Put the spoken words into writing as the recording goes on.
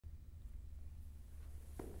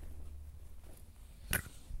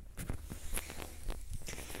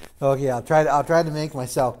Okay, I'll try to make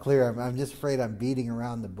myself clear. I'm just afraid I'm beating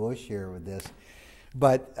around the bush here with this,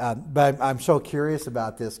 but I'm so curious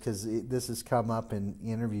about this because this has come up in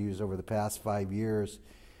interviews over the past 5 years,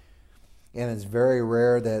 and it's very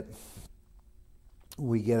rare that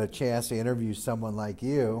we get a chance to interview someone like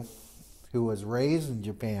you, who was raised in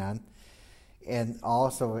Japan, and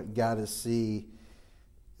also got to see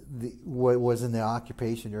what was in the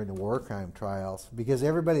occupation during the war crime trials. Because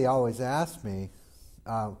everybody always asks me,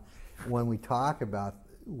 when we talk about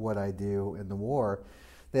what I do in the war,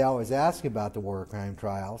 they always ask about the war crime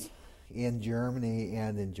trials in Germany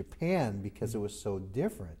and in Japan because it was so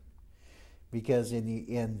different. Because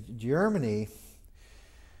in Germany,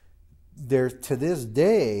 to this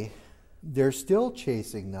day, they're still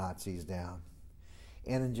chasing Nazis down.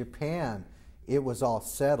 And in Japan, it was all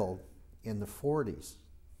settled in the 40s.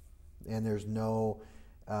 And there's no...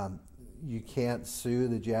 you can't sue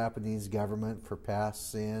the Japanese government for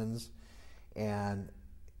past sins, and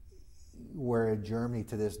where in Germany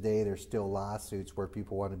to this day there's still lawsuits where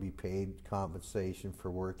people want to be paid compensation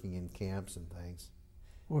for working in camps and things.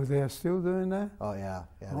 Well, they're still doing that? Oh yeah,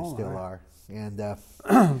 they still are. And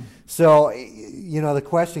so, the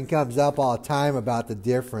question comes up all the time about the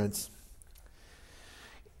difference.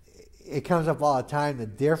 It comes up all the time, the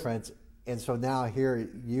difference. And so now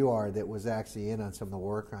here you are that was actually in on some of the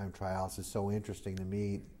war crime trials. It's so interesting to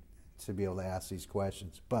me to be able to ask these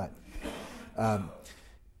questions. But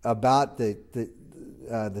about the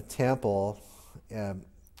temple,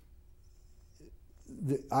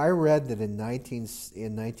 I read that in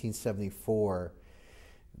 1974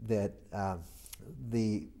 that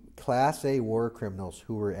the Class A war criminals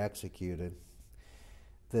who were executed,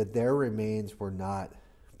 that their remains were not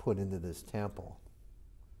put into this temple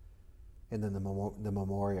and then the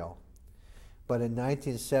memorial. But in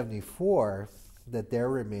 1974, that their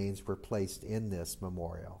remains were placed in this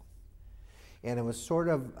memorial. And it was sort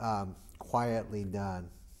of quietly done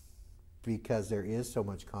because there is so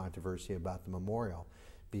much controversy about the memorial,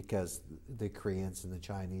 because the Koreans and the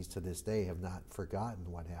Chinese to this day have not forgotten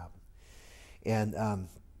what happened. And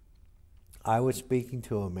I was speaking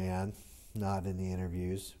to a man, not in the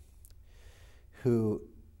interviews, who,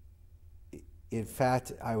 in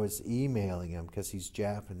fact, I was emailing him because he's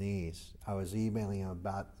Japanese. I was emailing him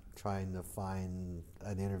about trying to find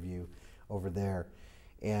an interview over there.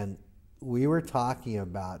 And we were talking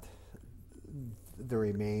about the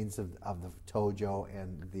remains of the Tojo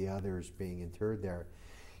and the others being interred there.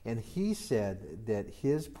 And he said that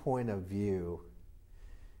his point of view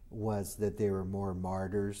was that they were more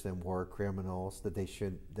martyrs than war criminals, that they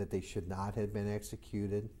should not have been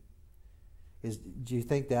executed. Do you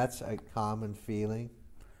think that's a common feeling?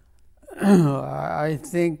 I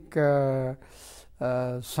think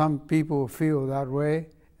some people feel that way,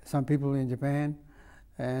 some people in Japan,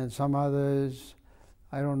 and some others,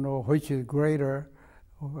 I don't know which is greater,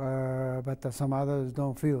 but some others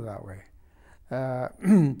don't feel that way.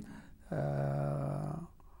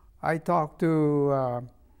 I talked to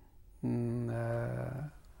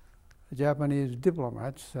Japanese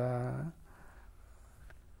diplomats,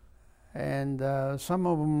 and some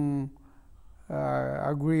of them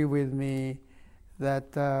agree with me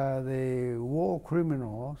that the war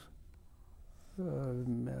criminals,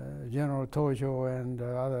 General Tojo and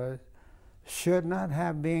others, should not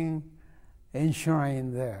have been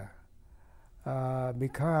enshrined there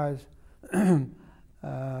because that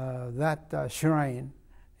shrine,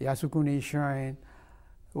 Yasukuni Shrine,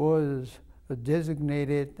 was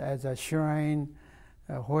designated as a shrine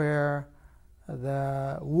where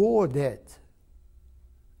the war dead,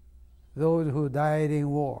 those who died in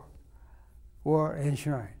war, were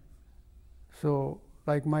enshrined. So,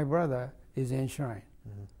 like my brother is enshrined.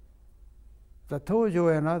 Mm-hmm. The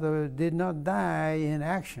Tojo and others did not die in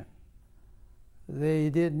action. They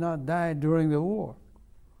did not die during the war.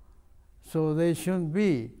 So they shouldn't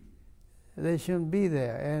be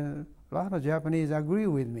there. And a lot of Japanese agree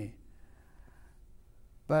with me.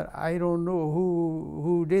 But I don't know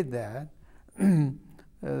who did that.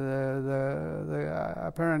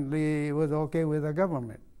 Apparently it was okay with the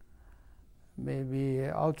government. Maybe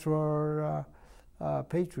ultra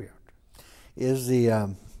patriot. Is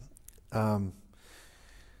the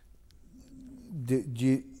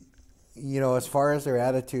as far as their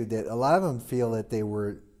attitude, that a lot of them feel that they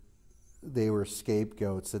were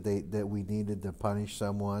scapegoats, that we needed to punish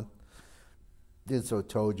someone. And so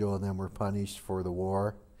Tojo and them were punished for the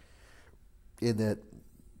war. In that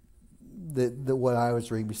what I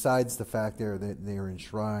was reading, besides the fact that they were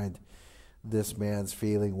enshrined, this man's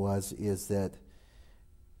feeling is that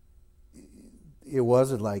it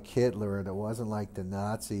wasn't like Hitler, and it wasn't like the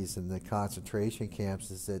Nazis and the concentration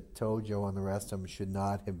camps. Is that Tojo and the rest of them should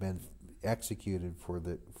not have been executed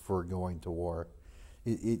for going to war?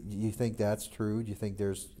 You think that's true? Do you think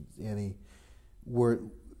there's any were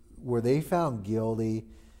they found guilty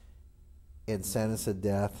and sentenced to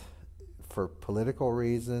death for political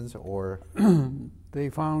reasons, or they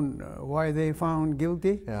found why they found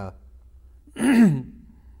guilty? Yeah.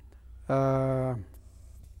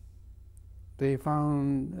 They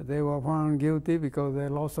were found guilty because they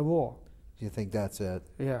lost the war. Do you think that's it?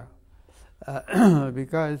 Yeah,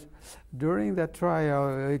 because during the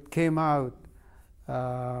trial it came out,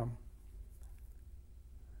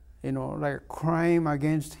 like crime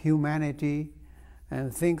against humanity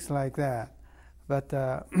and things like that. But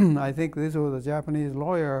I think this was a Japanese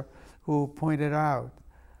lawyer who pointed out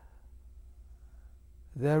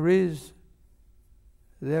there is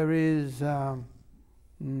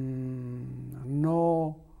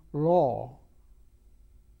no law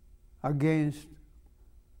against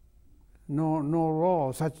no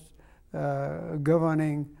law such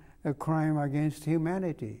governing a crime against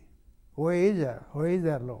humanity. Where is that? Where is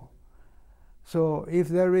that law? So if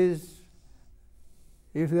there is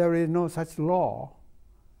no such law,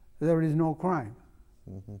 there is no crime.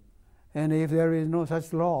 Mm-hmm. And if there is no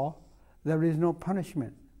such law, there is no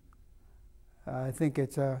punishment. I think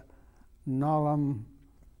it's a nolum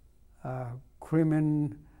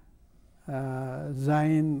crimen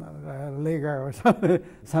sein lega or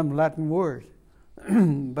some Latin word.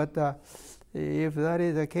 But if that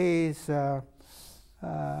is the case,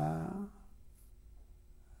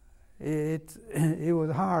 it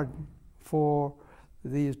was hard for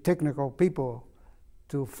these technical people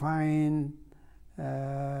to find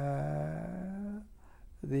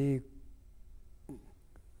the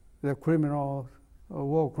criminals,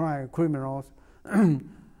 war crime criminals,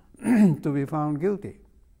 to be found guilty.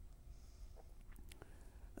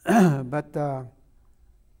 But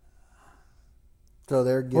so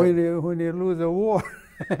they're when you lose a war,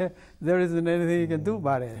 there isn't anything you can do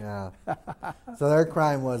about it. Yeah. So their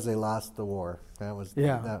crime was they lost the war. That was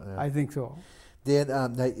I think so. Did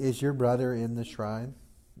is your brother in the shrine?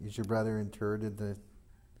 Is your brother interred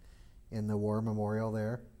in the war memorial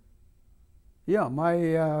there? Yeah,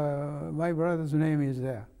 my brother's name is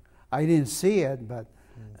there. I didn't see it, but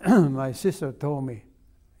my sister told me.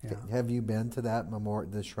 Yeah. Have you been to that memorial,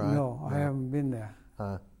 the shrine? No, I haven't been there.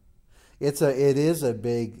 It's a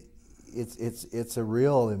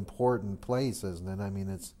real important place, isn't it? I mean,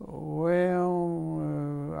 it's.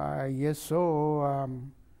 Well, I guess so.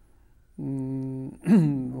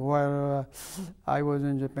 While I was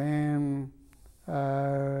in Japan,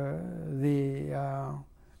 the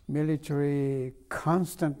military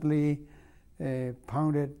constantly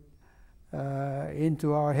pounded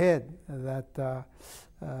into our head that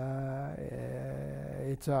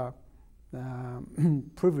it's a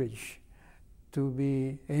privilege to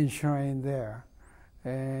be enshrined there,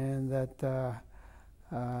 and that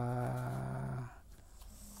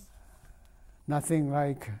nothing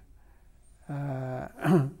like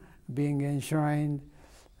being enshrined.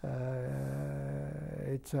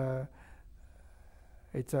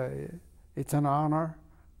 It's an honor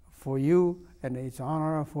for you, and it's an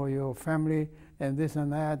honor for your family, and this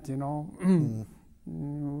and that.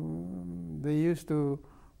 They used to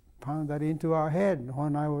pound that into our head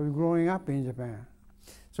when I was growing up in Japan.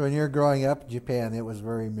 So when you were growing up in Japan, it was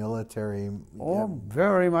very military. Oh,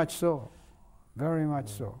 very much so, very much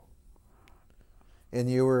so. And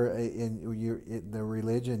you were the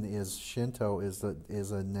religion is Shinto is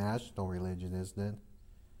a national religion, isn't it?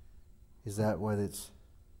 Is that what it's?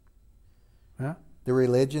 Huh? The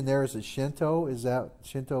religion there is Shinto. Is that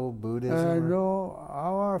Shinto Buddhism? No,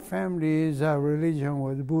 our family's religion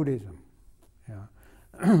was Buddhism. Yeah.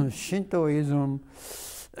 Shintoism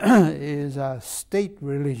is a state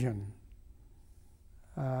religion.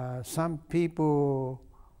 Some people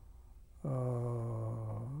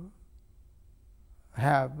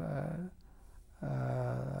have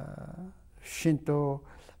Shinto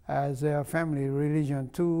as their family religion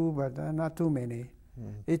too, but not too many.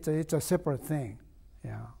 It's a separate thing.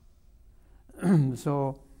 Yeah.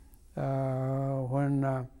 So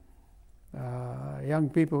when young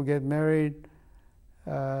people get married,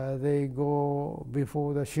 they go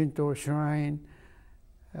before the Shinto shrine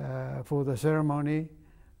for the ceremony,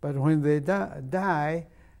 but when they die,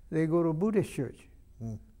 they go to Buddhist church.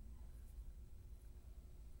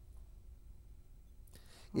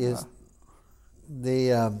 Is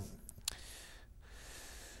the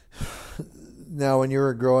now when you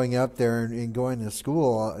were growing up there and going to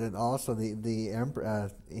school, and also the Emperor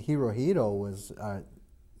Hirohito was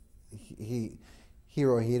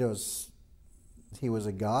Hirohito's, he was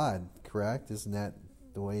a god, correct? Isn't that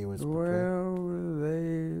the way he was portrayed? Well,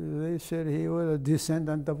 they said he was a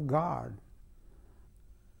descendant of God.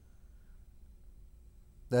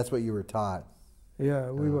 That's what you were taught.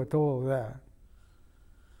 Yeah, we were told that.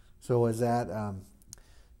 So was that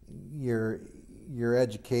your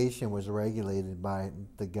education was regulated by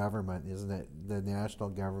the government, isn't it? The national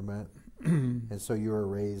government, and so you were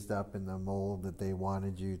raised up in the mold that they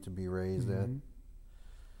wanted you to be raised in.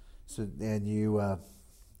 So and you,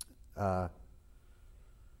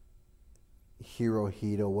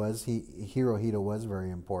 Hirohito was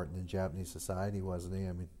very important in Japanese society, wasn't he?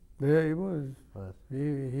 I mean, Yeah, he was.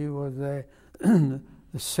 He was the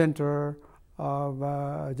center of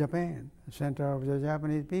Japan, the center of the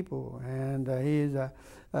Japanese people, and he is a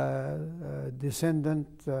descendant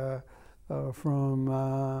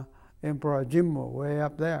from Emperor Jimmu, way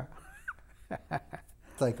up there.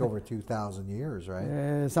 it's like over 2,000 years,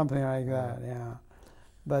 right? Something like that, yeah.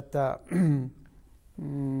 But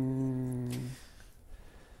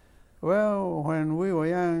well, when we were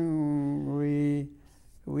young, we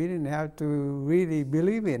didn't have to really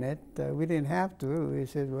believe in it. We didn't have to. We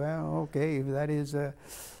said, well, okay, if that is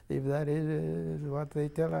what they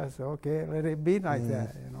tell us, okay, let it be like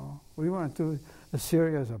that. You know, we weren't too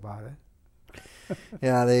serious about it.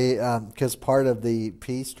 Yeah, they because part of the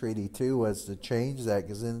peace treaty too was to change that,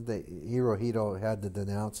 because then Hirohito had to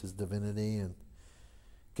denounce his divinity, and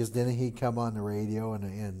because didn't he come on the radio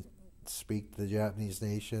and speak to the Japanese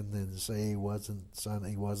nation and say he wasn't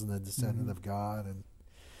a descendant of God, and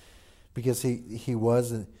because he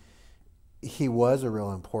was a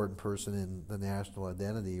real important person in the national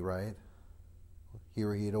identity, right?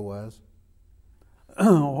 Hirohito was.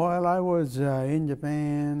 While I was in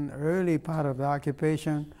Japan, early part of the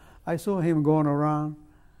occupation, I saw him going around,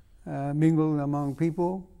 mingled among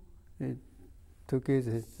people. He took his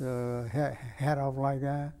hat off like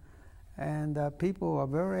that, and people were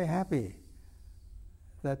very happy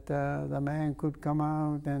that the man could come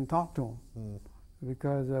out and talk to him,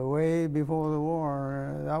 because way before the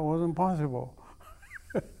war, that wasn't possible.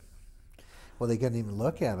 Well, they couldn't even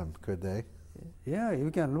look at him, could they? Yeah,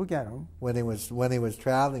 you can look at him. When he was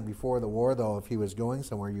traveling before the war, though, if he was going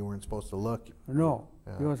somewhere, you weren't supposed to look. No,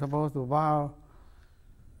 you were supposed to bow,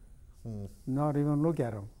 not even look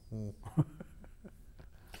at him.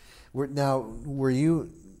 Were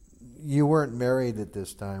you weren't married at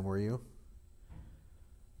this time, were you?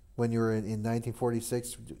 When you were in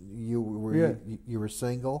 1946, you were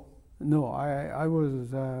single? No, I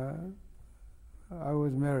was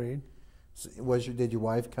married. Did your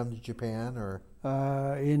wife come to Japan, or?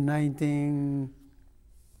 In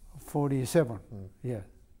 1947, yes.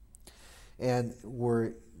 And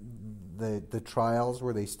were the trials,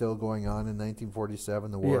 were they still going on in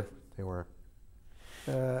 1947? The war? Yes. They were.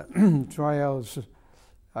 Trials,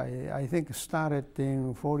 I think, started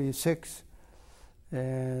in 46,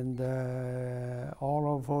 and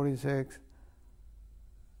all of 46,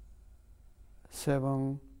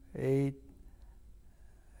 7, 8,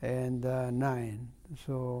 and 9.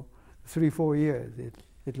 So 3-4 years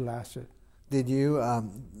it lasted. Did you?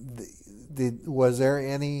 Was there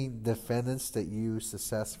any defendants that you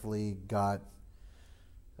successfully got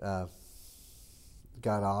off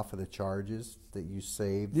of the charges that you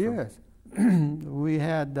saved? Yes, we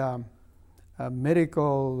had a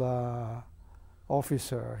medical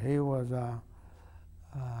officer. He was a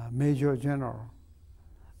major general.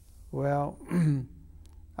 Well,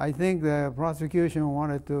 I think the prosecution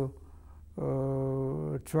wanted to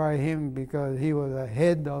try him because he was the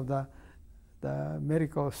head of the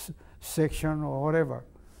medical section or whatever,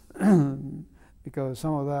 because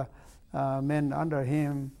some of the men under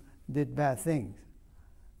him did bad things.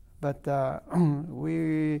 But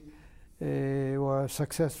we were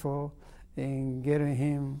successful in getting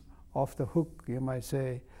him off the hook, you might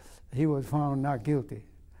say. He was found not guilty.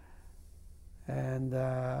 And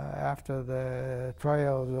after the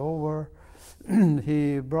trial was over,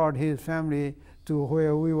 he brought his family to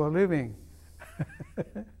where we were living,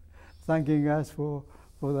 thanking us for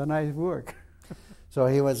the nice work. So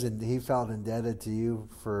he felt indebted to you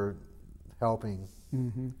for helping.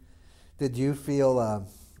 Did you feel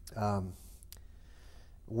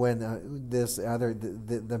when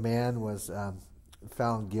the man was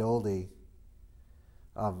found guilty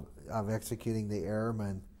of executing the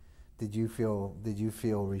airmen? Did you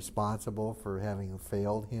feel responsible for having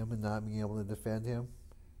failed him and not being able to defend him?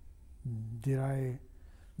 Did I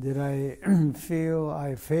feel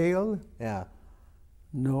I failed? Yeah.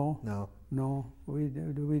 No. No. No. We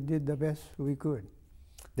did the best we could.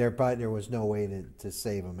 There was no way to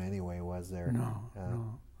save him anyway, was there? No.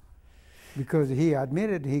 No. because he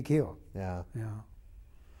admitted he killed. Yeah. Yeah.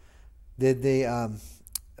 Did they,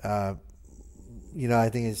 you know, I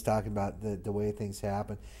think it's talking about the way things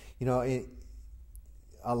happen. You know,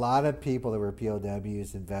 a lot of people that were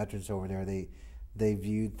POWs and veterans over there, they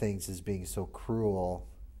viewed things as being so cruel.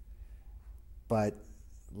 But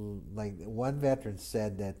like one veteran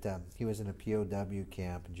said that he was in a POW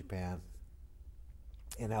camp in Japan,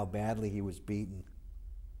 and how badly he was beaten,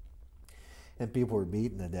 and people were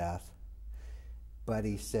beaten to death. But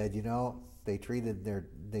he said, you know, they treated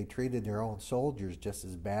their own soldiers just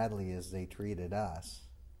as badly as they treated us.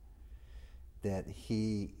 That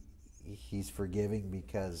he's forgiving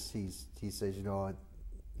because he says, you know,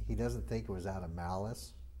 he doesn't think it was out of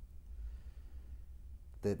malice.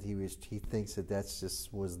 That he thinks that that's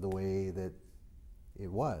just was the way that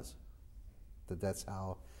it was. That's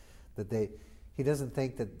how he doesn't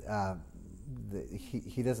think that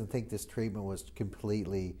he doesn't think this treatment was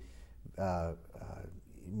completely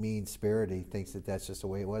mean-spirited. He thinks that that's just the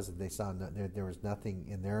way it was. That they saw there was nothing,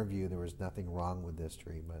 in their view, there was nothing wrong with this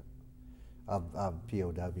treatment of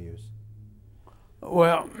POWs.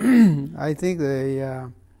 Well, I think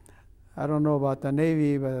I don't know about the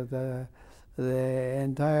Navy, but the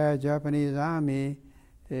entire Japanese Army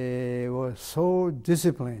was so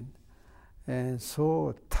disciplined and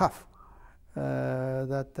so tough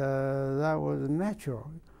that was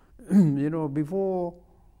natural. You know, before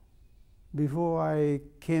I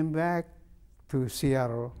came back to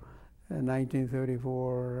Seattle in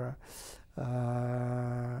 1934,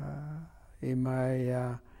 in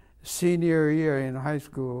my senior year in high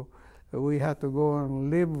school, we had to go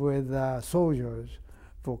and live with soldiers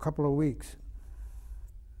for a couple of weeks.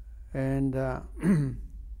 And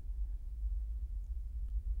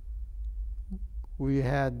we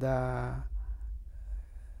had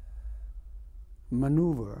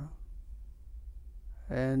maneuver,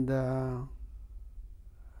 and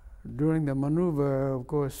during the maneuver, of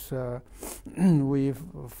course, we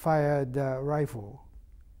fired rifle.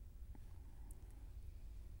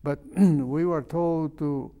 But we were told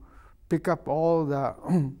to pick up all the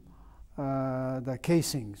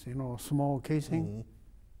casings, you know, small casing. Mm-hmm.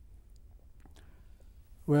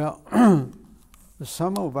 Well,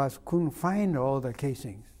 some of us couldn't find all the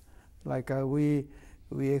casings. Like we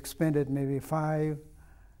expended maybe 5.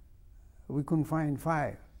 We couldn't find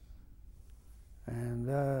 5. And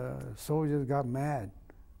soldiers got mad.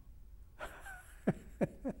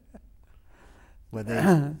 But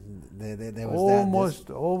there was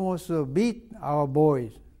almost beat our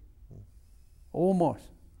boys. Almost.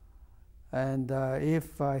 And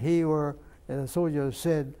if the soldier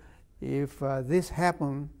said, if this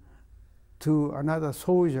happened to another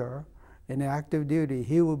soldier in active duty,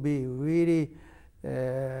 he would be really,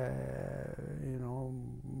 you know,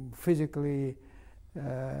 physically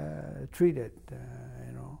treated,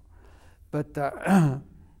 you know. But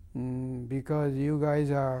because you guys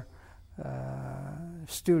are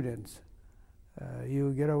students,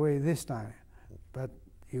 you get away this time, but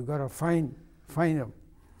you gotta find them.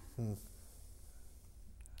 Hmm.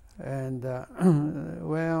 And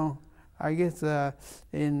well, I guess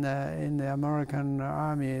in the American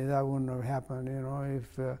Army that wouldn't have happened. You know,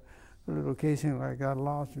 if a little casing like that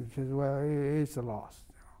lost, which is, well, it's a loss.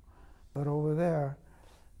 You know. But over there,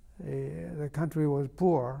 the country was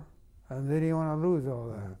poor, and they didn't want to lose all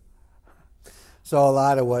that. So a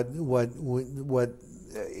lot of what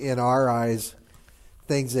in our eyes,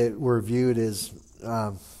 things that were viewed as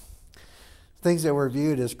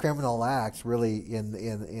criminal acts, really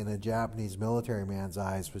in a Japanese military man's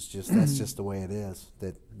eyes, was just that's just the way it is.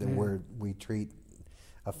 That we treat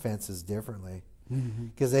offenses differently,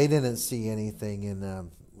 because they didn't see anything in.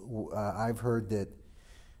 I've heard that.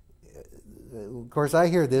 Of course, I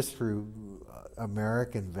hear this through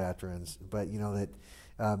American veterans, but you know that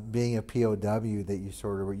being a POW,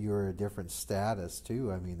 that you were a different status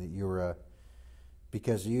too. I mean that you were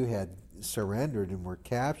because you had surrendered and were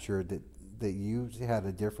captured, that you had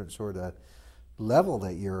a different sort of level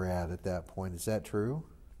that you were at that point. Is that true?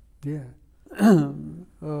 Yeah.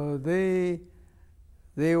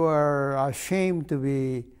 They were ashamed to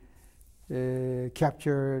be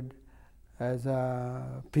captured as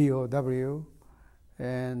a POW,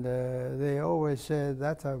 and they always said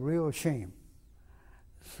that's a real shame.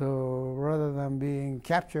 So rather than being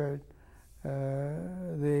captured,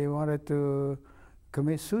 they wanted to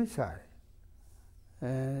commit suicide.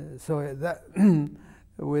 So that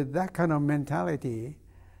with that kind of mentality,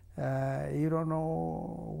 you don't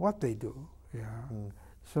know what they do. Yeah.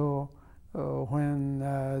 So when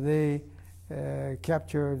they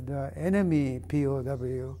captured enemy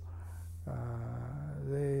POW,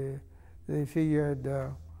 they figured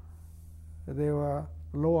they were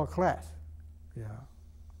lower class. Yeah.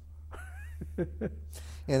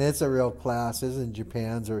 And it's a real class, isn't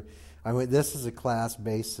Japan's? Or I mean, this is a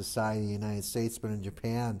class-based society in the United States, but in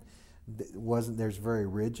Japan, there's very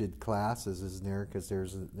rigid classes, isn't there? Because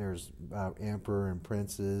there's emperor and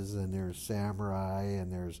princes, and there's samurai,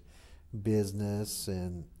 and there's business,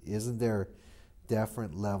 and isn't there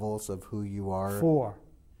different levels of who you are? 4.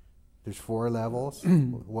 There's 4 levels.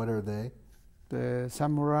 What are they? The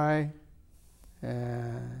samurai,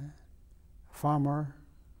 farmer,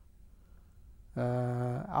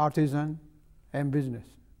 artisan, and business.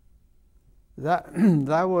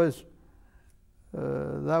 That was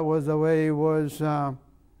the way it was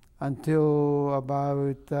until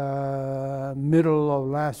about middle of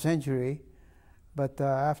last century. But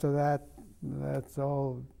after that, that's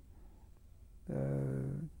all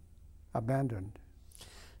abandoned.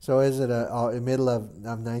 So is it a middle of the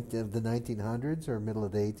 1900s or middle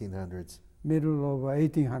of the 1800s? Middle of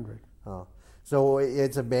 1800. Oh, so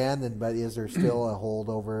it's abandoned, but is there still a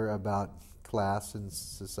holdover about class in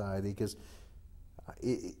society? Because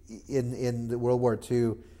in the World War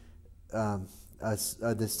II, a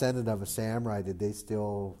descendant of a samurai,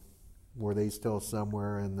 were they still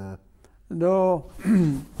somewhere in the? No.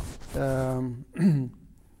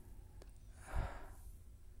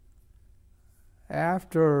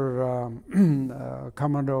 After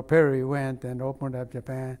Commodore Perry went and opened up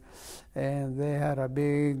Japan, and they had a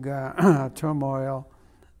big turmoil,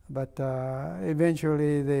 but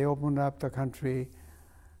eventually they opened up the country,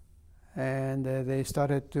 and they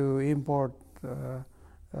started to import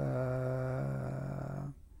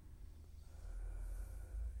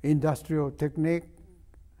industrial technique,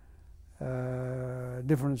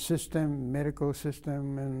 different system, medical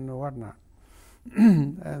system, and whatnot.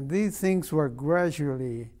 And these things were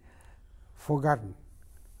gradually forgotten,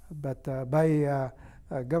 but by a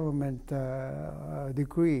government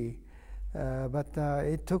decree. But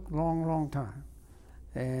it took long time,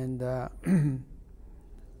 and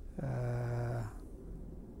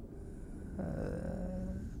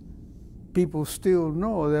people still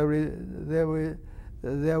know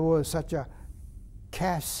there was such a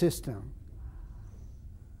caste system.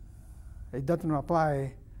 It doesn't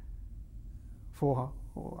apply for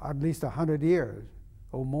at least 100 years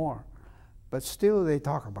or more, but still they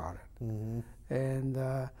talk about it. Mm-hmm.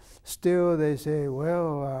 And still they say,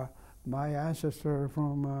 well, my ancestor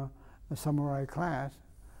from a samurai class,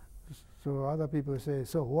 so other people say,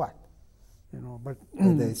 so what? You know, but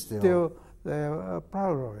they still they're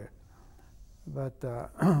proud of it. But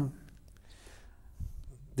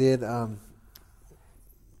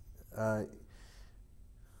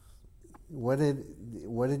what did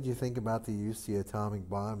you think about the use of the atomic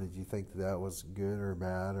bomb? Did you think that was good or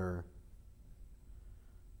bad, or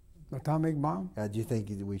atomic bomb? Do you think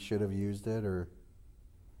we should have used it, or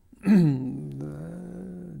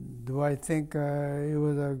do I think it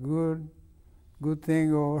was a good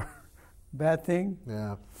thing or bad thing?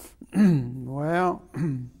 Yeah. Well,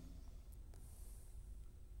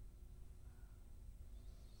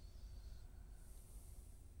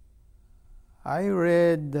 I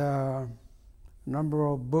read a number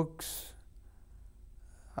of books.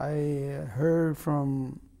 I heard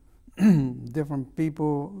from different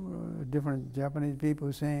people, different Japanese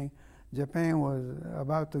people saying Japan was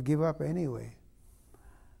about to give up anyway.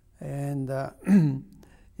 And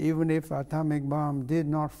even if atomic bomb did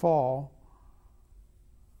not fall,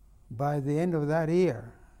 by the end of that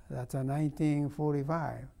year, that's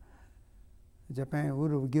 1945, Japan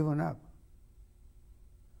would have given up.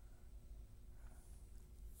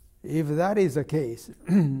 If that is the case,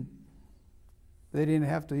 they didn't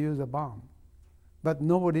have to use a bomb. But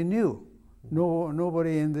nobody knew.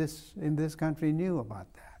 Nobody in this country knew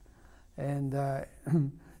about that. And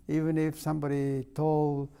even if somebody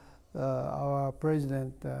told our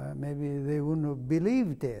president, maybe they wouldn't have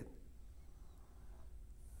believed it.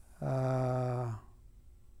 How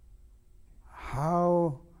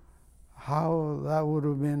that would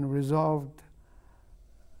have been resolved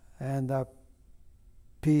and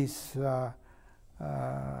peace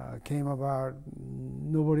came about,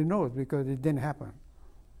 nobody knows, because it didn't happen.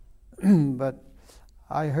 But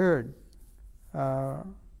I heard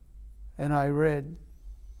and I read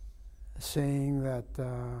saying that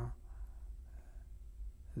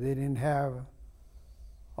they didn't have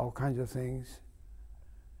all kinds of things.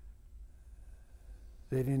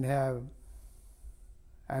 They didn't have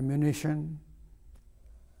ammunition.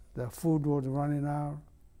 The food was running out.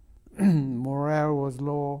 Morale was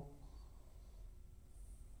low,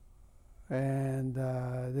 and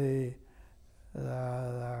the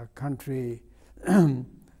country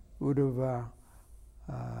would have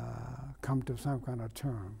come to some kind of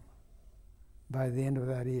term by the end of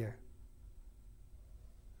that year.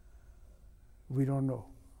 We don't know.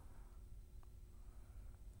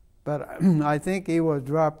 But I think it was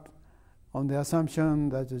dropped on the assumption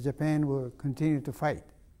that Japan will continue to fight.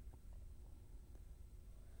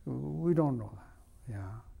 We don't know that.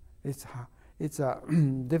 Yeah, it's a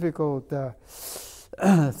difficult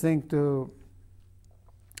thing to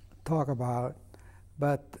talk about.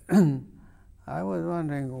 But I was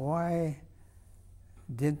wondering, why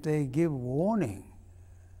didn't they give warning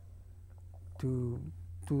to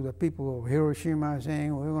the people of Hiroshima,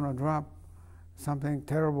 saying we're going to drop something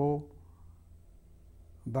terrible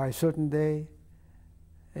by a certain day,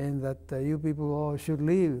 and that you people all should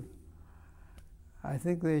leave? I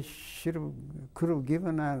think they could have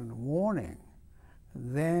given a warning.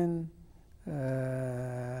 Then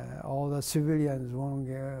all the civilians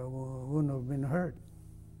wouldn't have been hurt.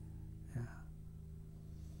 Yeah.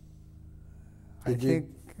 I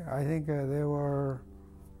think there were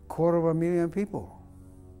 250,000 people.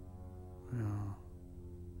 Yeah.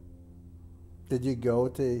 Did you go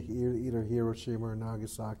to either Hiroshima or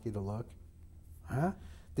Nagasaki to look? Huh?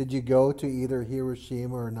 Did you go to either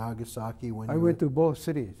Hiroshima or Nagasaki when I went to both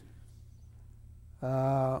cities.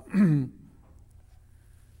 From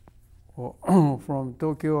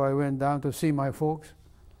Tokyo, I went down to see my folks.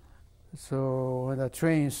 So when the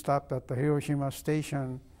train stopped at the Hiroshima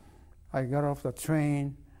station, I got off the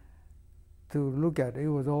train to look at it. It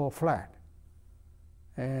was all flat.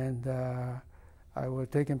 And I was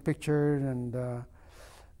taking pictures, and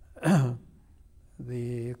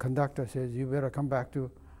the conductor says, "You better come back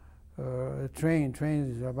to the train.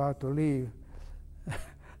 Train is about to leave."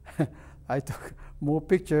 I took more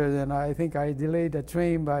pictures, and I think I delayed the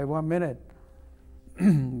train by 1 minute.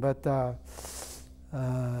 But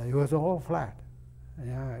it was all flat.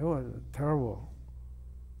 Yeah, it was terrible.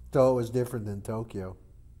 So it was different than Tokyo.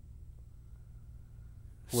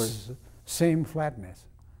 Same flatness.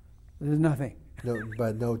 There's nothing. No,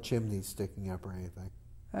 but no chimneys sticking up or anything.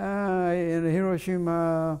 In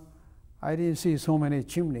Hiroshima, I didn't see so many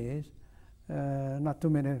chimneys. Not too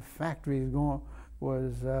many factories were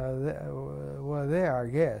there, I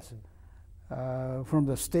guess, from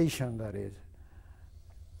the station, that is.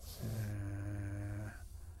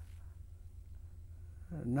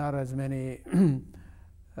 Not as many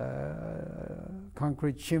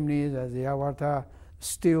concrete chimneys as the Yawata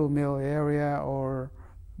steel mill area, or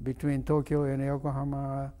between Tokyo and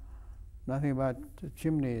Yokohama, nothing but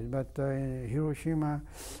chimneys. But in Hiroshima,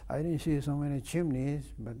 I didn't see so many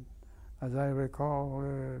chimneys, but as I recall,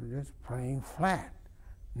 just plain flat.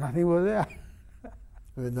 Nothing was there.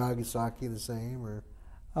 Was Nagasaki the same, or?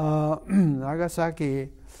 Nagasaki,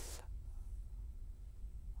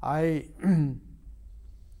 I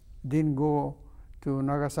didn't go to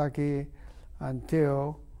Nagasaki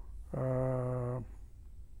until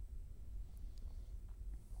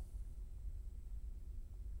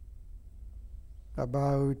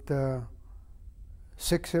about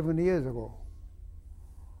 6-7 years ago.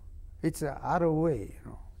 It's out of way,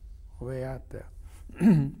 way out there.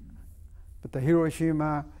 But the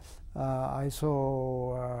Hiroshima I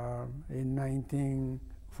saw in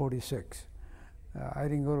 1946. I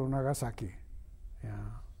didn't go to Nagasaki. Yeah.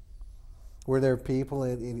 Were there people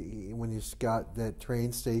when you got that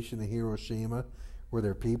train station in Hiroshima? Were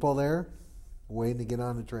there people there waiting to get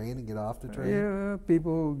on the train and get off the train? Yeah,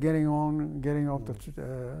 people getting off the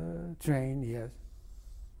train. Yes.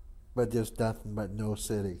 But just nothing, but no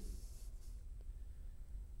city.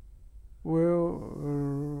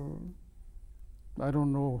 Well, I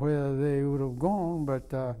don't know where they would have gone, but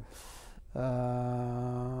there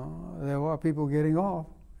were people getting off.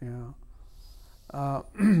 Yeah.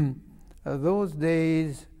 Those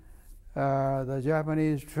days, the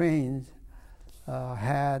Japanese trains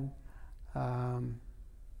had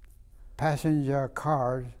passenger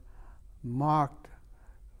cars marked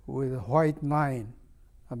with a white line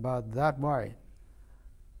about that wide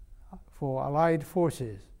for Allied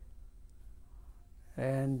forces.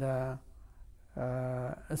 And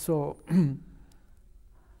so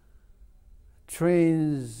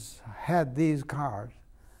trains had these cars,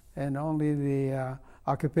 and only the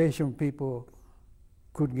occupation people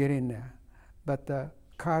could get in there. But the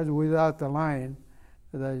cars without the line,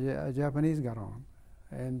 the Japanese got on.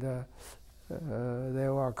 And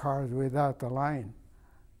there were cars without the line.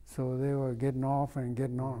 So they were getting off and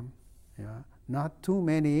getting on. Yeah. Not too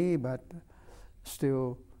many, but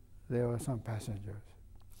still there were some passengers.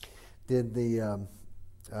 Did the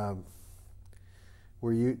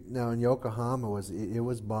were you now in Yokohama? It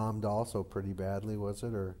was bombed also pretty badly, was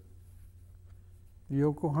it, or?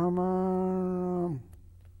 Yokohama,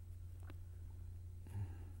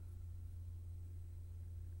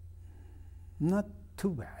 Not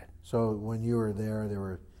too bad. So when you were there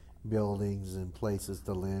were buildings and places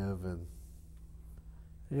to live, and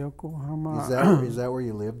Yokohama. Is that where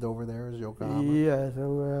you lived over there? Is Yokohama? Yes.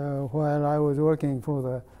 While I was working for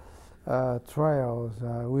the trials,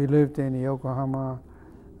 we lived in Yokohama,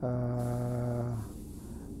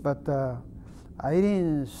 but I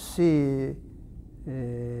didn't see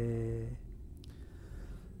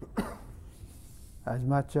as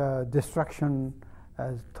much destruction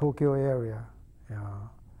as Tokyo area. Yeah.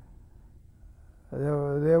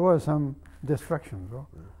 There was some destruction, though.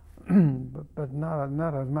 but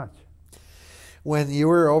not as much. When you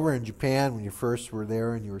were over in Japan, when you first were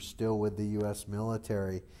there and you were still with the U.S.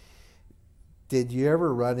 military, did you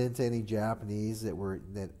ever run into any Japanese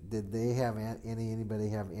did they have anybody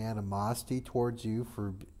have animosity towards you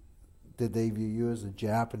for? Did they view you as a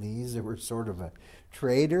Japanese that were sort of a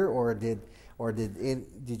traitor, or did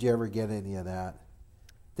you ever get any of that?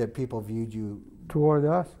 That people viewed you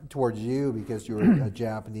towards you because you were a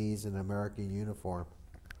Japanese in an American uniform?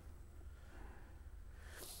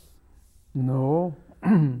 No.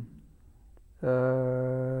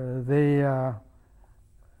 They,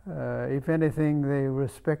 if anything, they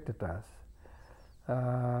respected us.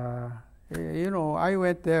 I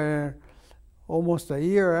went there almost a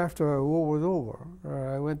year after the war was over.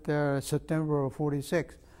 I went there September of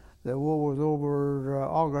 '46. The war was over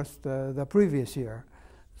August the previous year.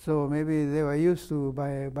 So maybe they were used to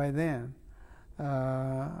by then.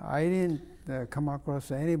 I didn't come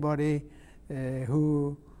across anybody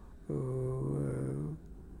who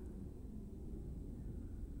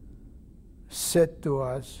said to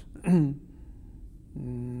us that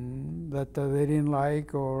they didn't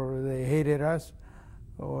like or they hated us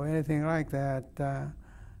or anything like that.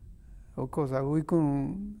 Of course, we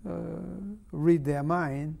couldn't read their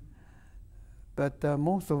mind, but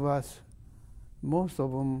most of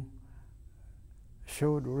them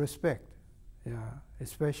showed respect,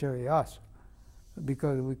 especially us,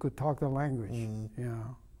 because we could talk the language.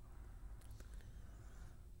 Mm-hmm.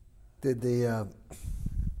 Did do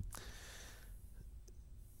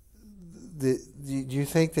you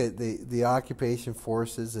think that the occupation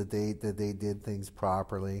forces that they did things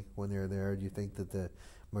properly when they were there? Do you think that the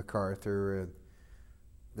MacArthur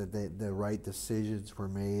that the right decisions were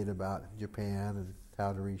made about Japan and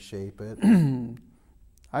how to reshape it?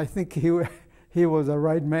 I think he was a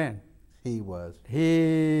right man. He was.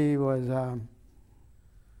 He was an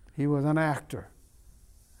actor.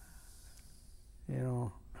 He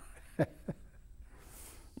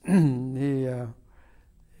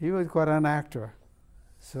was quite an actor.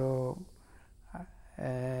 So,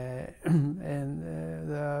 and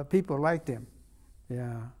the people liked him.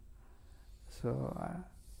 Yeah. So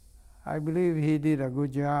I believe he did a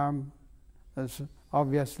good job.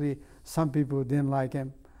 Obviously, some people didn't like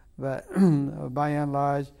him, but by and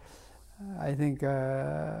large, I think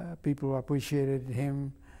people appreciated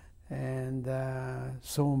him, and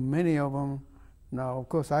so many of them. Now, of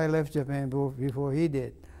course, I left Japan before he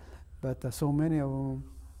did, but so many of them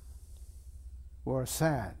were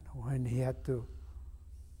sad when he had to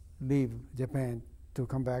leave Japan to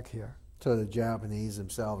come back here. So the Japanese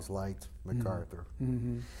themselves liked MacArthur.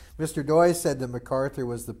 Mm-hmm. Mr. Doi said that MacArthur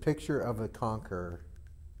was the picture of a conqueror.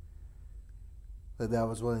 That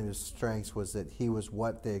was one of his strengths, was that he was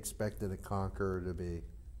what they expected a conqueror to be.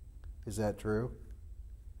 Is that true?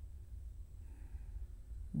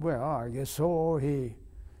 Well, I guess so. He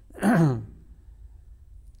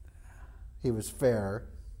was fair.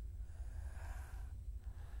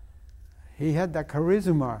 He had that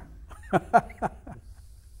charisma.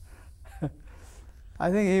 I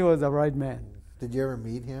think he was the right man. Did you ever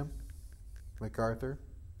meet him, MacArthur?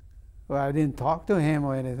 Well, I didn't talk to him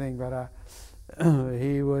or anything, but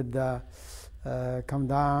he would come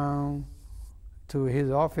down to his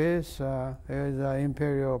office. There's an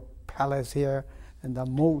imperial palace here and the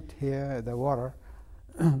moat here at the water.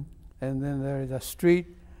 And then there is a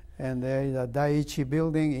street, and there is a Daiichi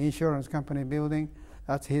building, insurance company building.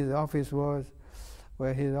 That's his office was,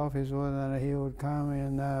 where his office was, and he would come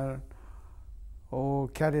in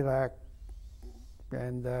old Cadillac,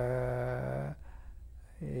 and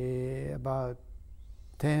about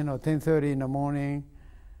 10 or 10:30 in the morning,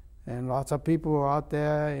 and lots of people were out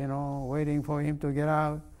there, waiting for him to get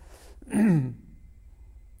out.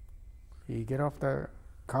 He get off the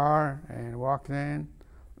car and walked in.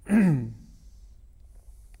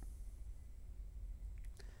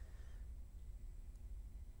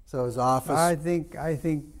 So his office. I think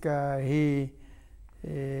he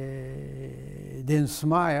didn't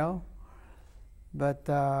smile, but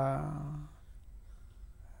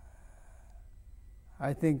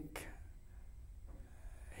I think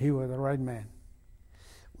he was the right man.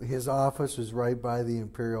 His office was right by the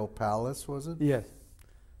Imperial Palace, was it? Yes.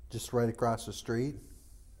 Just right across the street?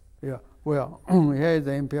 Yeah. Well, here is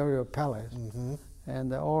the Imperial Palace, Mm-hmm.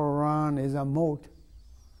 and all around is a moat,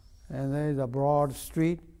 and there is a broad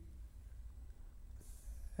street,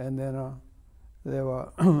 and then there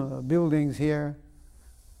were buildings here,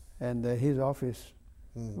 and his office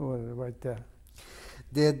was right there.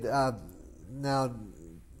 Did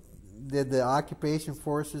the occupation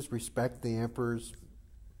forces respect the emperor's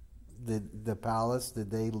the palace?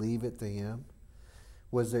 Did they leave it to him?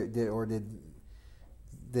 Was there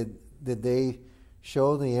did they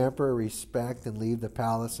show the emperor respect and leave the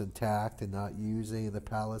palace intact and not use any of the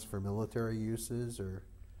palace for military uses, or?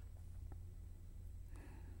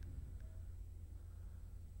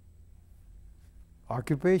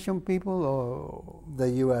 Occupation people, or The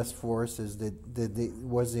U.S. forces,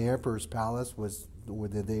 was the emperor's palace,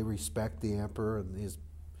 did they respect the emperor and his?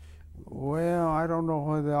 well, I don't know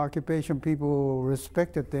whether the occupation people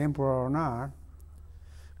respected the emperor or not.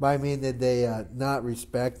 But I mean, did they not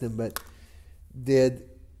respect him? But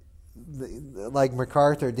like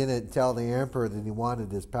MacArthur didn't tell the emperor that he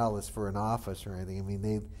wanted his palace for an office or anything. I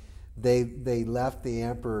mean, they left the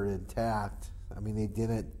emperor intact. I mean, they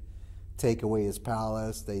didn't take away his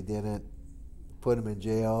palace. They didn't put him in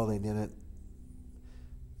jail. They didn't.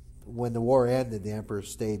 When the war ended, the emperor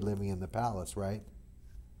stayed living in the palace, right?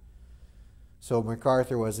 So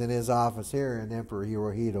MacArthur was in his office here, and Emperor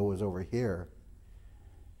Hirohito was over here.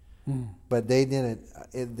 But they didn't.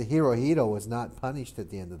 The Hirohito was not punished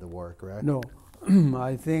at the end of the war, correct? No,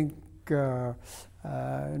 I think a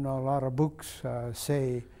lot of books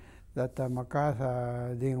say that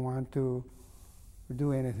MacArthur didn't want to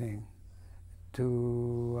do anything.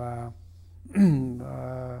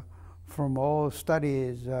 From all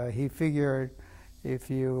studies, he figured if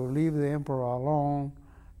you leave the emperor alone,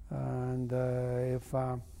 and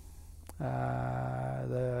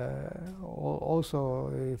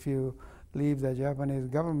also if you leave the Japanese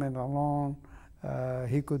government alone,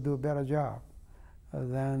 he could do a better job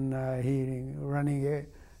than he running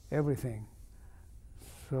everything.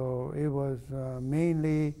 So it was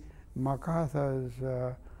mainly MacArthur's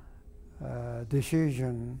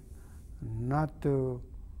decision not to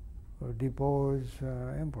depose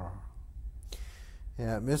emperor.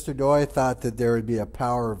 Yeah, Mr. Doi thought that there would be a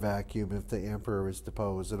power vacuum if the emperor was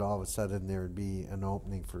deposed, that all of a sudden there would be an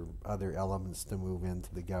opening for other elements to move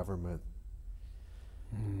into the government.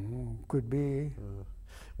 Could be.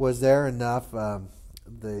 Was there enough,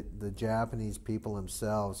 the Japanese people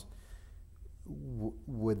themselves,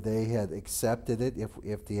 would they have accepted it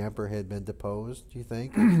if the emperor had been deposed, do you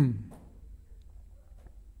think?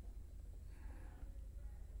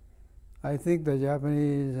 I think the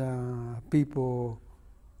Japanese people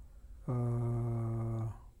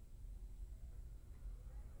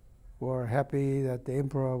were happy that the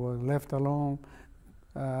emperor was left alone.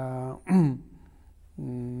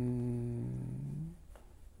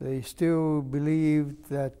 They still believed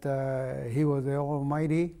that he was the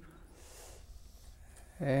Almighty,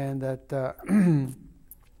 and that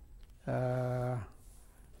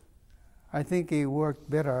I think it worked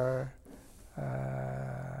better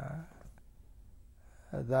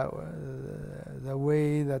the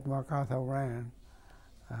way that MacArthur ran.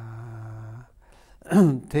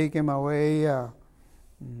 Take him away,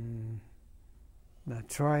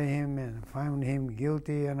 try him and find him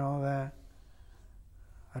guilty and all that.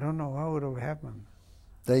 I don't know what would have happened.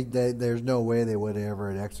 There's no way they would have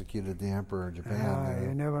ever executed the emperor in Japan.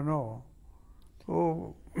 You never know.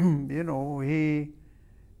 Oh,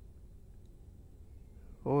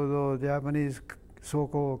 although the Japanese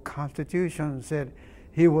so-called constitution said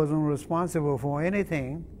he wasn't responsible for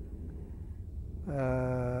anything,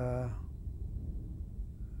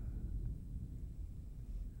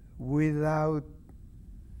 without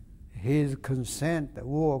his consent, the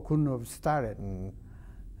war couldn't have started.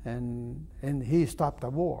 And he stopped the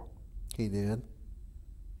war. He did?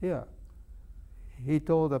 Yeah. He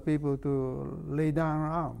told the people to lay down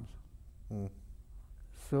arms.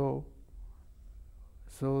 So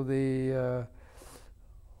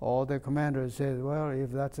all the commanders said, well, if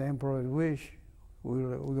that's the emperor's wish,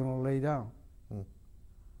 we're going to lay down.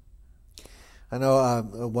 I know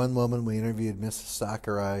one woman we interviewed, Mrs.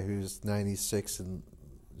 Sakurai, who's 96, and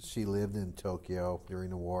she lived in Tokyo during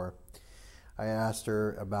the war. I asked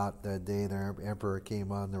her about the day the emperor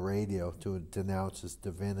came on the radio to denounce his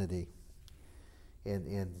divinity.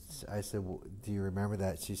 And I said, well, do you remember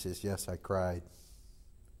that? She says, yes, I cried.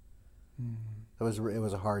 It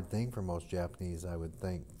was a hard thing for most Japanese, I would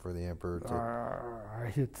think, for the emperor to...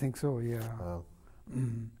 I should think so, yeah.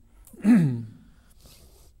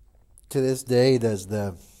 to this day, does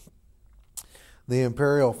the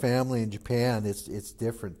imperial family in Japan, it's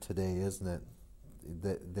different today, isn't it?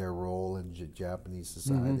 Their role in Japanese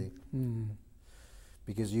society. Mm-hmm.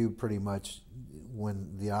 Because you pretty much,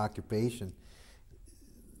 when the occupation,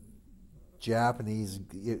 Japanese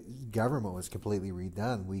government was completely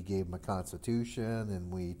redone. We gave them a constitution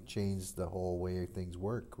and we changed the whole way things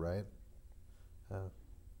work, right?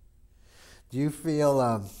 Do you feel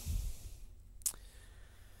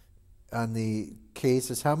on the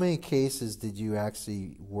cases, how many cases did you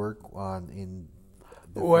actually work on in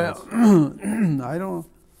the Well, I don't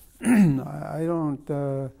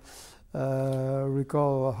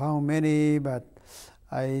recall how many, but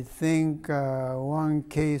I think one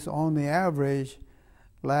case on the average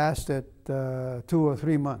lasted 2 or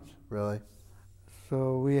 3 months. Really?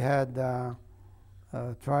 So we had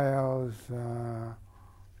trials.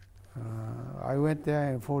 I went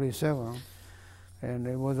there in 47, and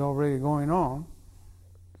it was already going on.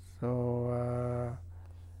 So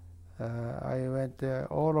I went there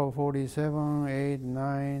all of 47, 8,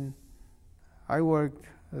 9. I worked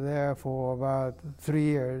there for about 3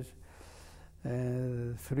 years.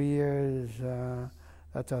 3 years,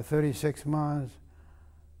 that's 36 months.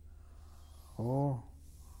 Oh,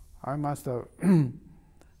 I must have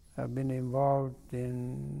been involved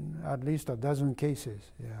in at least a dozen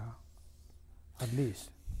cases, yeah, at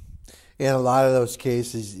least. In a lot of those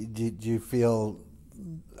cases, do you feel,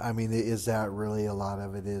 I mean, is that really a lot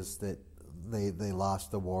of it is that they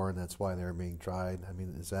lost the war and that's why they're being tried? I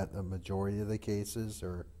mean, is that a majority of the cases,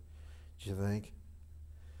 or do you think?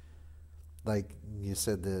 Like you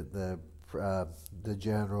said, the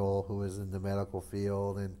general who was in the medical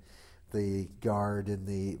field and the guard and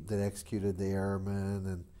that executed the airmen,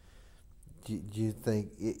 and do you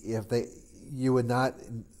think if there would not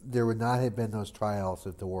have been those trials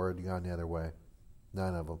if the war had gone the other way?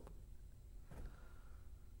 None of them.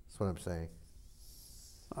 That's what I'm saying.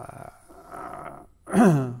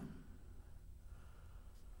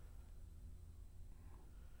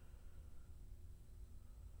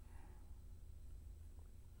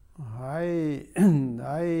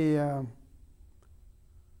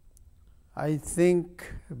 I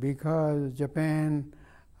think because Japan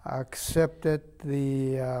accepted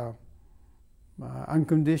the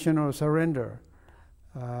unconditional surrender,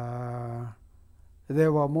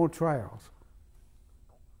 there were more trials.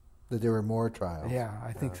 That there were more trials? Yeah,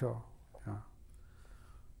 I think so. Yeah.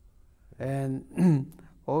 And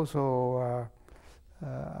also,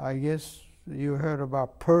 I guess you heard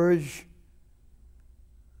about purge.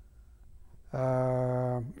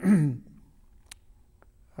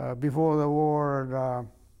 Before the war,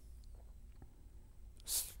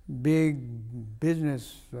 big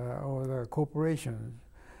business or the corporations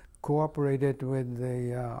cooperated with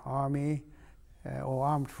the army or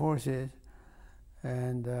armed forces,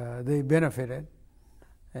 and they benefited.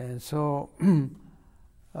 And so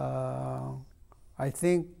I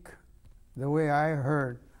think the way I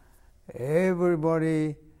heard,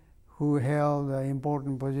 everybody who held an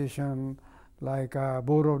important position like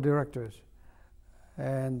board of directors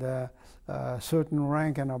and certain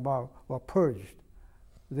rank and above were purged.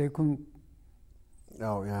 They couldn't.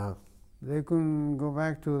 Oh yeah. They couldn't go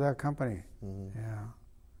back to that company. Mm-hmm. Yeah.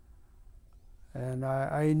 And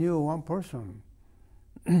I knew one person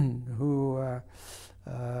who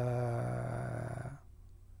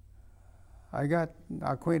I got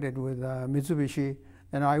acquainted with Mitsubishi,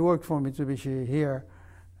 and I worked for Mitsubishi here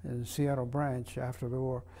in Seattle branch after the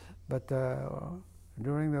war. But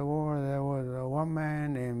during the war, there was one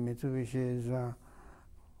man in Mitsubishi's,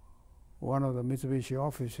 one of the Mitsubishi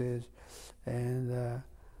offices, and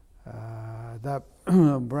that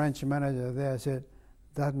branch manager there said,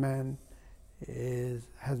 that man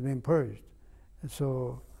has been purged,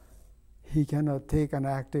 so he cannot take an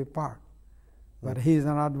active part. But he's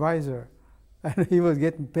an advisor, and he was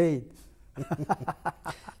getting paid.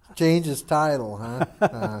 Change his title,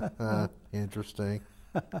 huh? Interesting.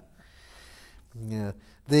 Yeah.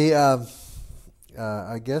 The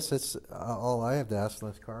I guess that's all I have to ask,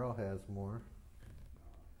 unless Carl has more.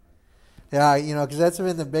 Yeah, because that's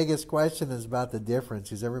been the biggest question, is about the difference.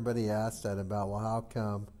 Because everybody asks that about, well, how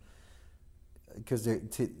come? Because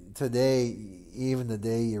today, even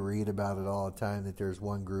today, you read about it all the time, that there's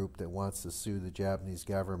one group that wants to sue the Japanese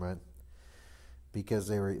government because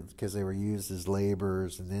they were used as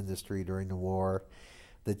laborers in industry during the war.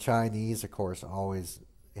 The Chinese, of course, always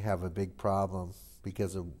have a big problem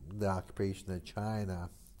because of the occupation of China.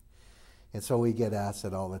 And so we get asked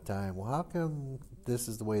it all the time, well, how come this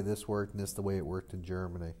is the way this worked and this is the way it worked in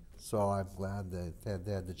Germany? So I'm glad that I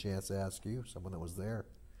had the chance to ask you, someone that was there.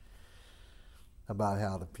 about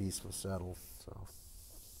how the peace was settled.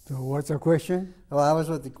 So what's the question? Well, that was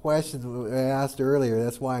what the question I asked earlier.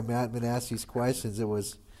 That's why Matt been asked these questions. It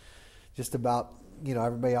was just about,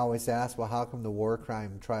 everybody always asks, well, how come the war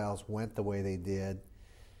crime trials went the way they did?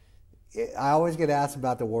 I always get asked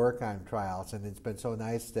about the war crime trials, and it's been so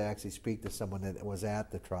nice to actually speak to someone that was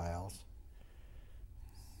at the trials.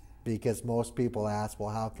 Because most people ask, well,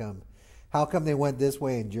 how come they went this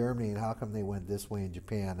way in Germany and how come they went this way in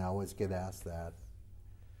Japan? I always get asked that.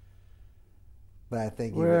 But I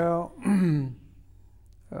think well,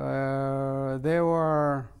 there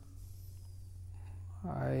were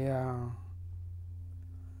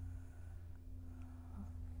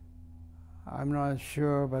I'm not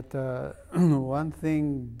sure, but one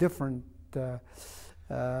thing different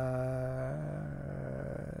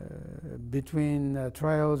between the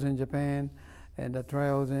trials in Japan and the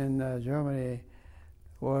trials in Germany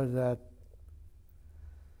was that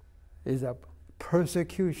is a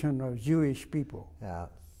persecution of Jewish people. Yeah.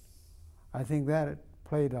 I think that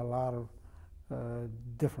played a lot of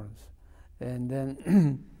difference. And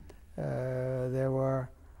then there were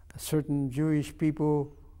certain Jewish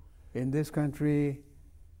people in this country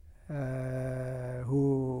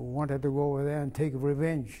who wanted to go over there and take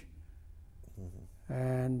revenge. Mm-hmm.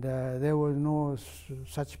 And there was no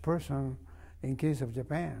such person in case of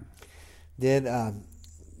Japan. Did,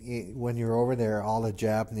 when you were over there, all the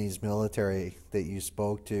Japanese military that you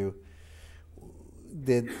spoke to,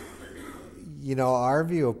 our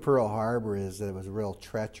view of Pearl Harbor is that it was a real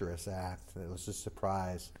treacherous act. It was a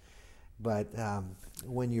surprise. But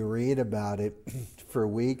when you read about it, for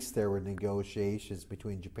weeks there were negotiations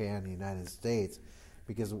between Japan and the United States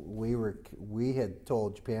because we had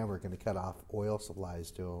told Japan we were going to cut off oil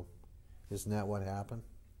supplies to them. Isn't that what happened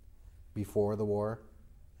before the war?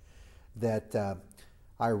 That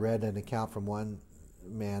I read an account from one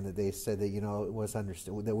man that they said that it was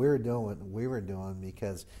understood that we were doing what we were doing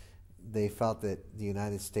because they felt that the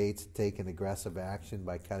United States had taken aggressive action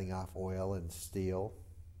by cutting off oil and steel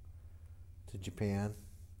to Japan.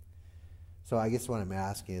 So I guess what I'm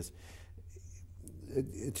asking is,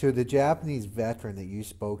 to the Japanese veteran that you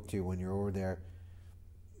spoke to when you were over there,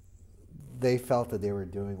 they felt that they were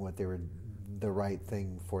doing the right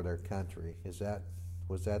thing for their country.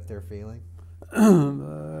 Was that their feeling?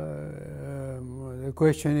 The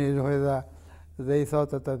question is whether they thought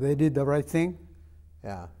that they did the right thing.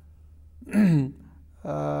 Yeah.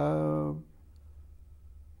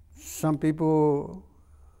 Some people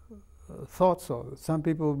thought so. Some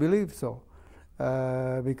people believed so,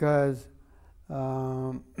 because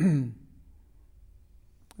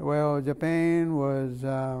Japan was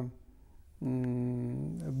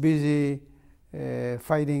busy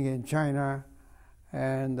fighting in China,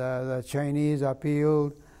 and the Chinese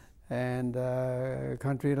appealed, and a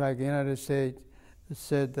country like the United States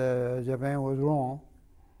said Japan was wrong,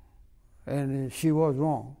 and she was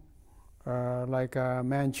wrong. Like a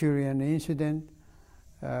Manchurian incident,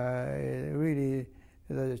 really,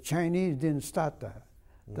 the Chinese didn't start that.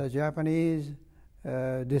 The Japanese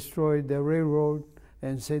destroyed the railroad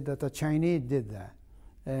and said that the Chinese did that,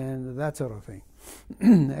 and that sort of thing.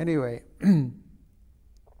 Anyway,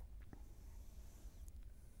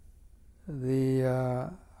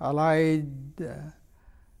 the Allied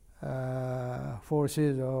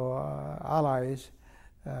forces or allies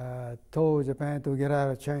told Japan to get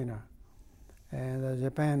out of China, and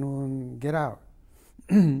Japan wouldn't get out.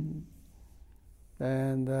 And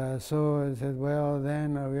so it said, well,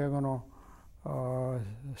 then we are going to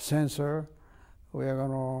censor. We're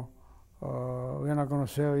not going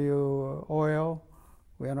to sell you oil.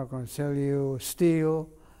 We are not going to sell you steel.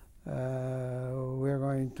 We are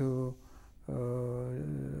going to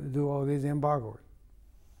do all these embargoes.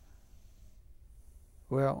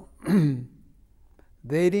 Well,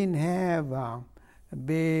 they didn't have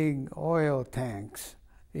big oil tanks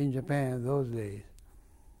in Japan in those days.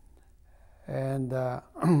 And the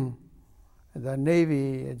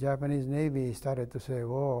Navy, Japanese Navy, started to say,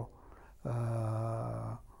 well,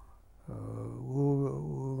 we're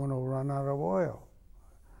going to run out of oil.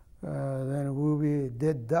 Then we'll be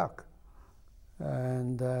dead duck.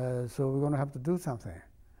 And so we're going to have to do something.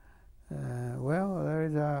 Well, there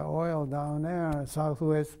is oil down there,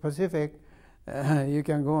 Southwest Pacific. You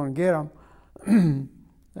can go and get them.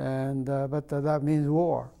 But that means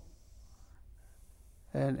war.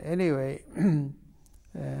 And anyway,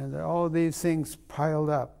 and all these things piled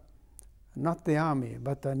up. Not the Army,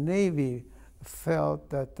 but the Navy felt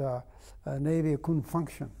that the Navy couldn't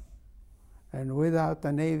function. And without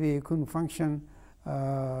the Navy, it couldn't function.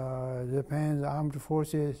 Japan's armed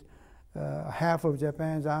forces, half of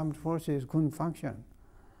Japan's armed forces couldn't function.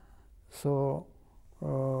 So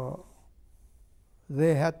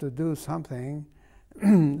they had to do something,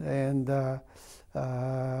 and then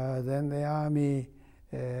the Army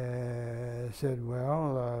said,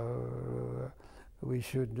 well, we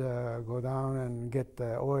should go down and get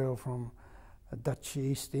the oil from Dutch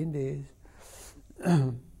East Indies.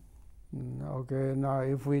 Okay, now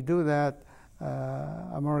if we do that,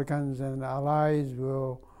 Americans and Allies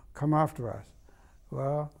will come after us.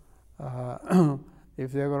 Well,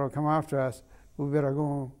 if they're going to come after us, we better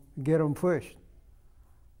go get them first.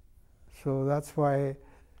 So that's why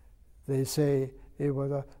they say it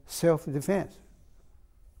was a self-defense.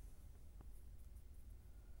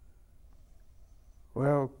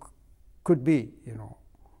 Well, could be, you know,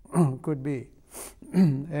 could be.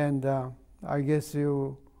 And I guess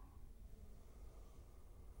you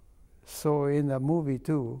saw in the movie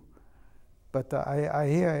too, but I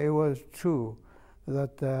hear it was true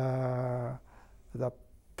that the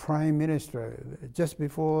Prime Minister, just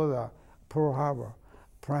before the Pearl Harbor,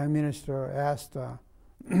 Prime Minister asked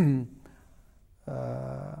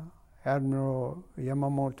Admiral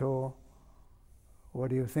Yamamoto, what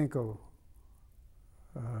do you think of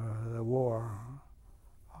the war?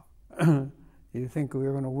 You think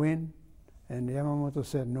we're going to win? And Yamamoto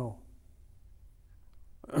said no.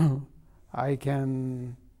 I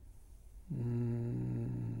can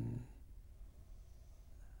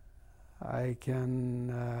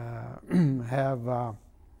have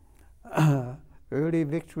early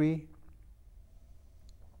victory,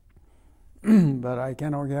 but I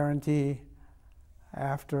cannot guarantee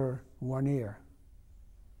after 1 year.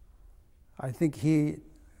 I think he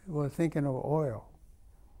was thinking of oil.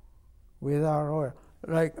 Without oil,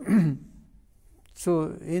 like,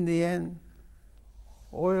 so in the end,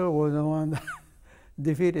 oil was the one that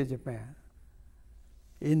defeated Japan.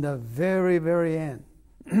 In the very, very end,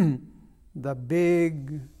 the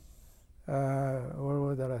big, what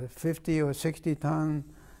was that, a 50 or 60 ton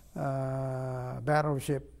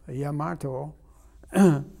battleship, Yamato,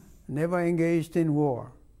 never engaged in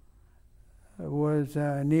war, was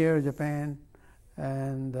near Japan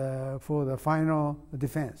and for the final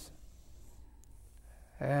defense.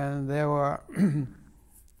 And there were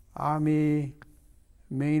army,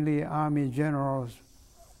 mainly army generals,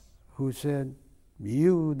 who said,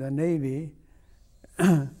 you, the Navy,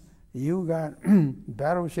 you got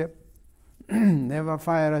battleship, never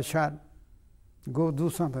fired a shot, go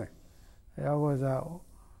do something. That was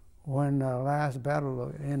when the last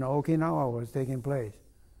battle in Okinawa was taking place.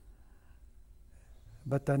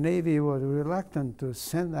 But the Navy was reluctant to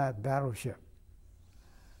send that battleship.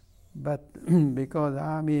 But because the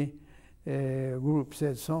Army group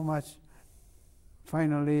said so much,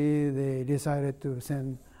 finally they decided to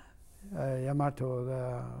send Yamato,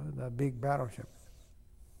 the big battleship.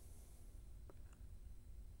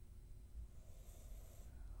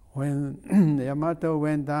 When Yamato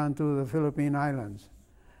went down to the Philippine Islands,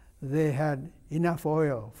 they had enough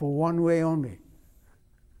oil for one way only.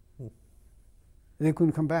 They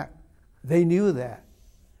couldn't come back. They knew that.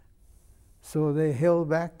 So they held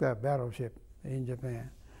back the battleship in Japan.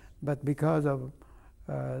 But because of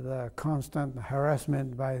the constant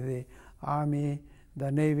harassment by the Army,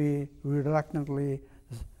 the Navy reluctantly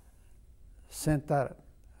sent that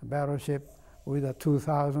battleship with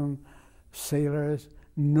 2,000 sailors,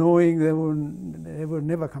 knowing they would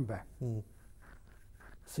never come back.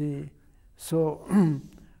 See, so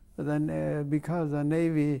then because the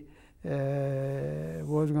Navy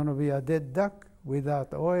was going to be a dead duck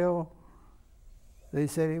without oil, they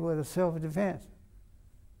said it was a self-defense.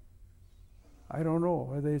 I don't know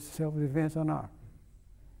whether it's self-defense or not.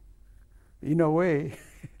 In a way,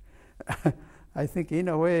 I think in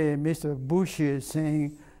a way Mr. Bush is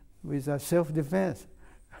saying with a self-defense,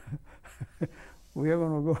 we are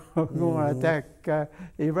going to go and attack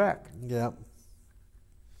Iraq. Yeah.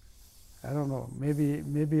 I don't know.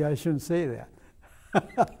 Maybe I shouldn't say that.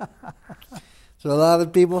 So a lot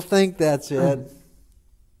of people think that's it.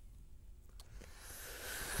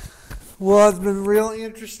 Well, it's been real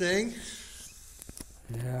interesting.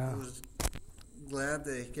 Yeah. I was glad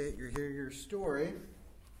to hear your story.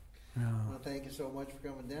 Yeah. Well, thank you so much for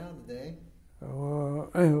coming down today. It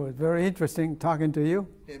was very interesting talking to you.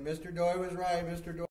 Okay, Mr. Doi was right. Mr. Doi.